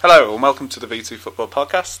Hello and welcome to the V2 Football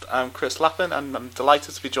Podcast. I'm Chris Lappin and I'm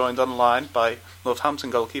delighted to be joined online by Northampton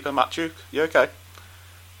goalkeeper Matt Duke. You okay?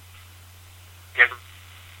 Yeah,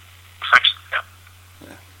 thanks.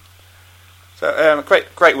 Yeah. So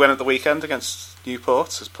great win at the weekend against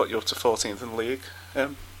Newport has put you up to 14th in the league.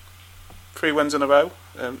 3 wins in a row.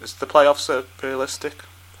 Is the playoffs a realistic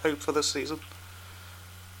hope for this season?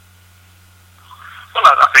 Well,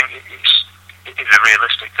 I think it is a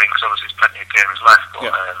realistic thing because obviously there's plenty of games left. But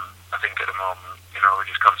I think at the moment, we're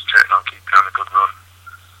just concentrating on keeping on a good run.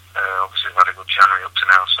 Obviously, we've had a good January up to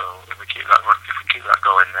now, so if we keep that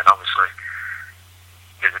going, then obviously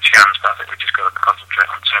there's a chance. But I think we've just got to concentrate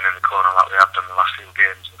on turning the corner like we have done the last few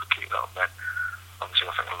games. If we keep that up, then obviously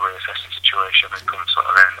I think we'll reassess the situation and come sort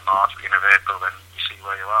of end of March, beginning of April, then you see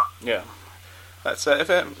where you are. Yeah. Let's if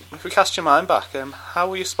we cast your mind back, how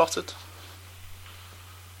were you spotted?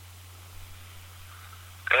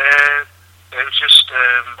 It was just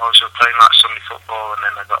obviously playing like Sunday football, and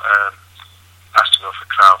then I got asked to go for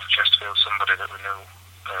a trial for Chesterfield. Somebody that we knew,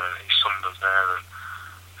 his son was there,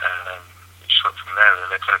 and we just went from there.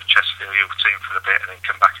 Really played for Chesterfield youth team for a bit, and then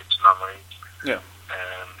come back into non-league. Yeah.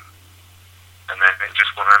 And then it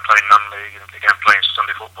just went around playing non-league, and again playing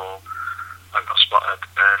Sunday football. I got spotted,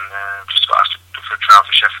 and just got asked for a trial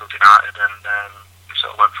for Sheffield United, and it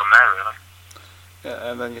sort of went from there really. Yeah,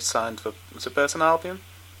 and then you signed for Burton Albion.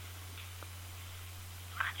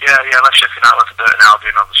 Yeah, left Sheffield United, went to Burton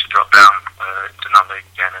Albion, obviously dropped down into non-league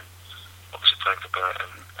again, and obviously playing for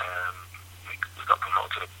Burton. We got promoted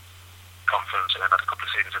to the conference, and then had a couple of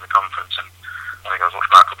seasons in the conference, and I think I was watched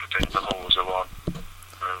by a couple of teams, but Hull was the one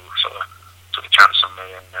who sort of took a chance on me,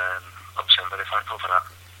 and obviously I'm very thankful for that.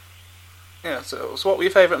 Yeah, so what were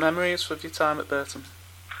your favourite memories of your time at Burton?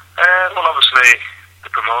 Well, obviously the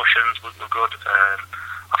promotions were good.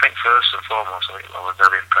 I think first and foremost, I was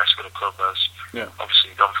very impressed with the club as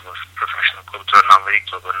obviously gone from a professional club to a non-league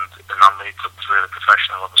club, and the non-league club was really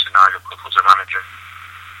professional. Obviously Nigel Clough was a manager,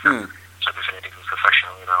 so everything he did was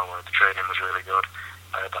professional. The training was really good.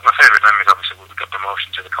 But my favourite memory is obviously we got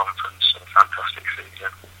promotion to the conference, and a fantastic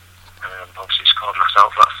season. Obviously scored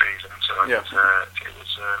myself that season, so it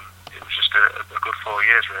was just a good 4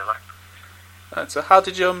 years really. Right, so how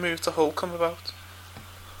did your move to Hull come about?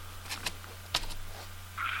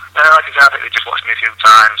 Like I said, I think they just watched me a few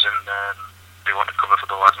times, and they wanted cover for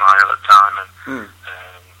the lads Nile at the time, and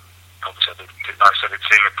obviously, like I said, they'd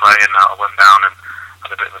seen me play, and I went down and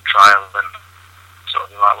had a bit of a trial, and sort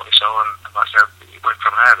of liked what they saw, and like I said, it went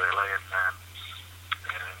from there really, and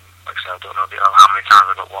like I said, I don't know how many times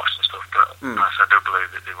I got watched and stuff, but like I said, I do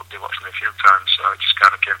believe that they watched me a few times, so it just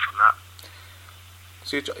kind of came from that.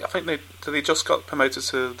 So I think they just got promoted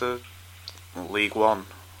to the League One,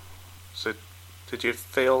 so did you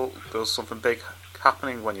feel there was something big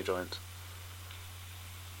happening when you joined?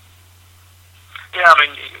 Yeah, I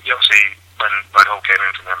mean, you obviously, when Hull came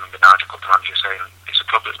into them, and the Nigel Clough manager saying it's a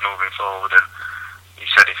club that's moving forward, and he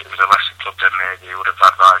said if it was a lesser club then maybe he would have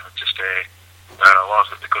advised me to stay where I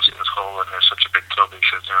was, but because it was Hull and they're such a big club, he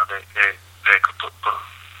said, they could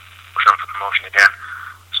push on for promotion again.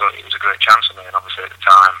 So it was a great chance for me, and obviously at the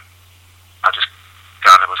time, I just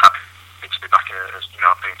kind of was happy to be back as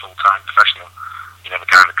being full-time professional. You never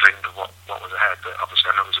kind of dreamed of what was ahead, but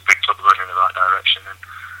obviously I know it was a big club running in the right direction, and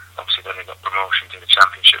obviously then he got promotion to the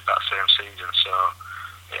Championship that same season, so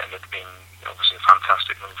it ended up being obviously a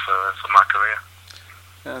fantastic move for my career.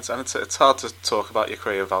 Yeah, and it's hard to talk about your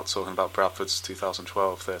career without talking about Bradford's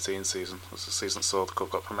 2012-13 season. It was the season that saw the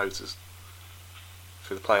club got promoted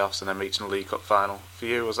through the playoffs and then reaching the League Cup final. For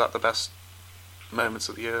you, was that the best moments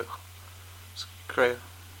of your career?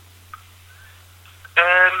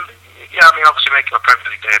 Yeah, I mean, obviously making my Premier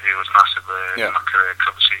League debut was massive in my career,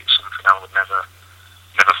 because obviously it's something I would never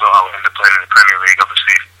thought I would end up playing in the Premier League,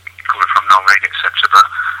 obviously coming from non-league, etc. But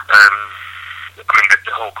I mean,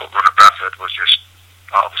 the whole cup run at Bradford was just,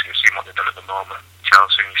 obviously you've seen what they've done at the moment,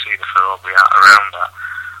 Chelsea, and you see the furore around that.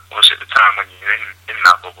 Obviously at the time when you're in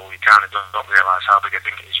that bubble, you kind of don't realise how big a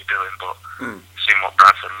thing it is you're doing, but seeing what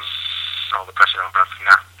Bradford and all the press around Bradford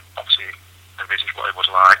now, obviously envisaged what it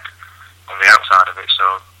was like on the outside of it,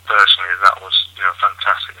 so personally that was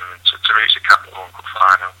fantastic, and to reach the Capital One Cup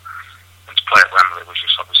final and to play at Wembley was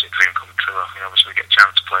just obviously a dream come true. I think obviously we get a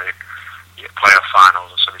chance to play playoff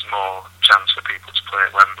finals, and so there's more chance for people to play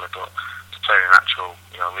at Wembley, but to play an actual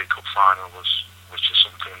League Cup final was just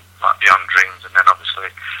something like beyond dreams. And then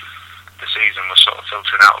obviously the season was sort of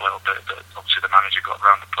filtering out a little bit, but obviously the manager got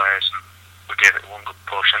around the players and we gave it one good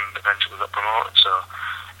push, and eventually we got promoted, so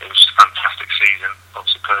it was a fantastic season,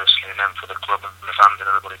 obviously personally, and then for the club and the fans and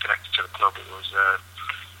everybody connected to the club, it was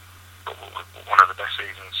one of the best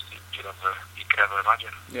seasons you could ever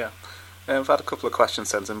imagine. Yeah. We've had a couple of questions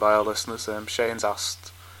sent in by our listeners. Shane's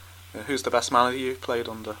asked, who's the best manager you've played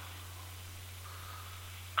under?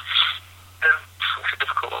 It's a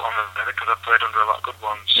difficult one, because I've played under a lot of good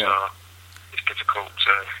ones, so it's difficult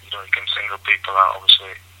to, you can single people out.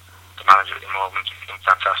 Obviously, the manager at the moment has been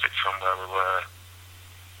fantastic from where we were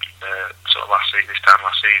sort of this time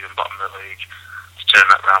last season, bottom of the league. To turn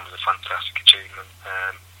that round was a fantastic achievement.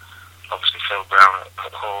 Obviously, Phil Brown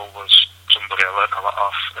at Hull was somebody I learnt a lot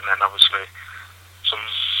off, and then obviously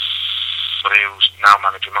somebody who's now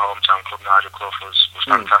managing my hometown club, Nigel Clough, was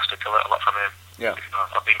fantastic. I learnt a lot from him. Yeah.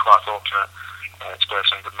 I've been quite fortunate to play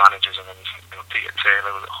some good managers, and then Peter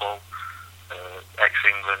Taylor was at Hull,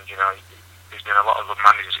 ex-England. There's been a lot of good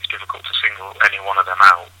managers. It's difficult to single any one of them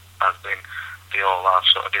out. They all have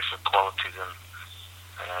sort of different qualities, and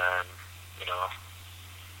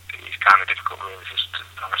it's kind of difficult really just to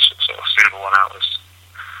kind of sort of single one out as.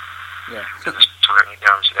 Yeah. So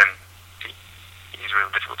then he's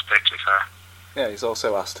really difficult to pick, to be fair. Yeah, he's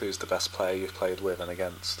also asked who's the best player you've played with and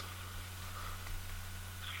against.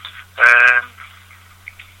 I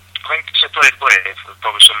think I played with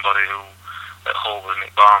probably somebody who at Hull was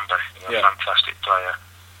Nick Barmby, a fantastic player.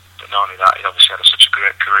 But not only that, he obviously had such a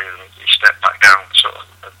great career, and he stepped back down to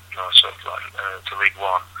League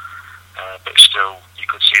One. But still, you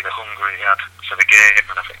could see the hunger he had for the game,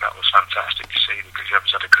 and I think that was fantastic to see, because he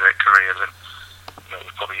obviously had a great career. And it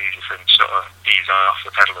was probably easy for him to sort of ease off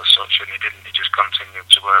the pedal as such, and he didn't. He just continued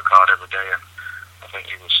to work hard every day, and I think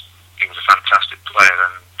he was a fantastic player,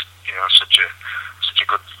 and such a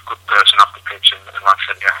good person off the pitch, and like I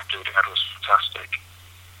said, the attitude he had was fantastic.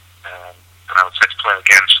 And I would say to play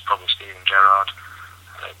against probably Steven Gerrard.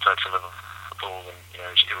 He played for Liverpool, and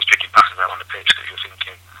he was picking passes out on the pitch, because you're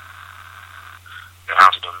thinking,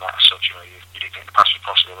 how's he done that as such? You didn't think the pass was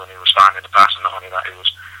possible, and he was finding the pass, and not only that, he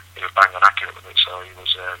was bang on accurate with it. So it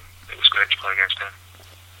was great to play against him.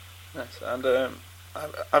 Yes, and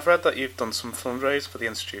I've read that you've done some fundraise for the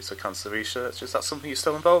Institute of Cancer Research. Is that something you're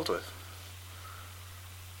still involved with?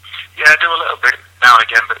 Yeah, I do a little bit now and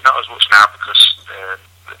again, but not as much now, because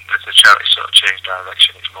the charity sort of changed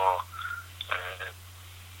direction. It's more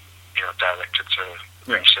directed to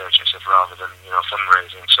research and stuff rather than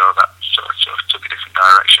fundraising. So that sort of took a different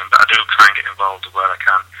direction. But I do try and get involved where I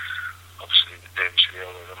can. Obviously,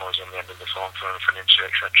 I'm always on the end of the phone for an interview,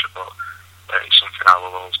 etc. But it's something I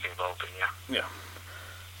will always be involved in. Yeah.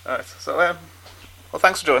 Alright. So, well,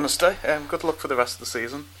 thanks for joining us today. Good luck for the rest of the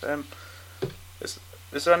season.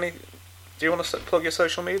 Is there any? Do you want to plug your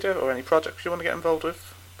social media or any projects you want to get involved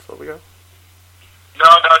with before we go? No,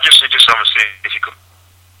 just obviously if you could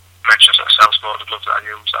mention sort of Cell Sport, the gloves that I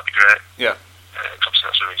use, that'd be great. Yeah. Obviously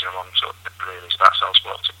that's the reason I'm on, so really it's about Cell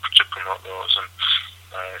Sport to promote those, and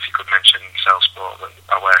if you could mention Cell Sport, that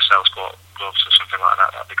I wear Cell Sport gloves or something like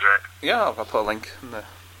that, that'd be great. Yeah, I'll put a link in the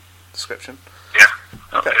description. Yeah.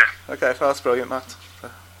 Okay, that's brilliant, Matt.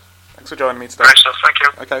 Thanks for joining me today. Great stuff, thank you.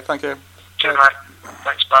 Okay, thank you. Cheers, mate.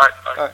 Thanks, bye. Bye.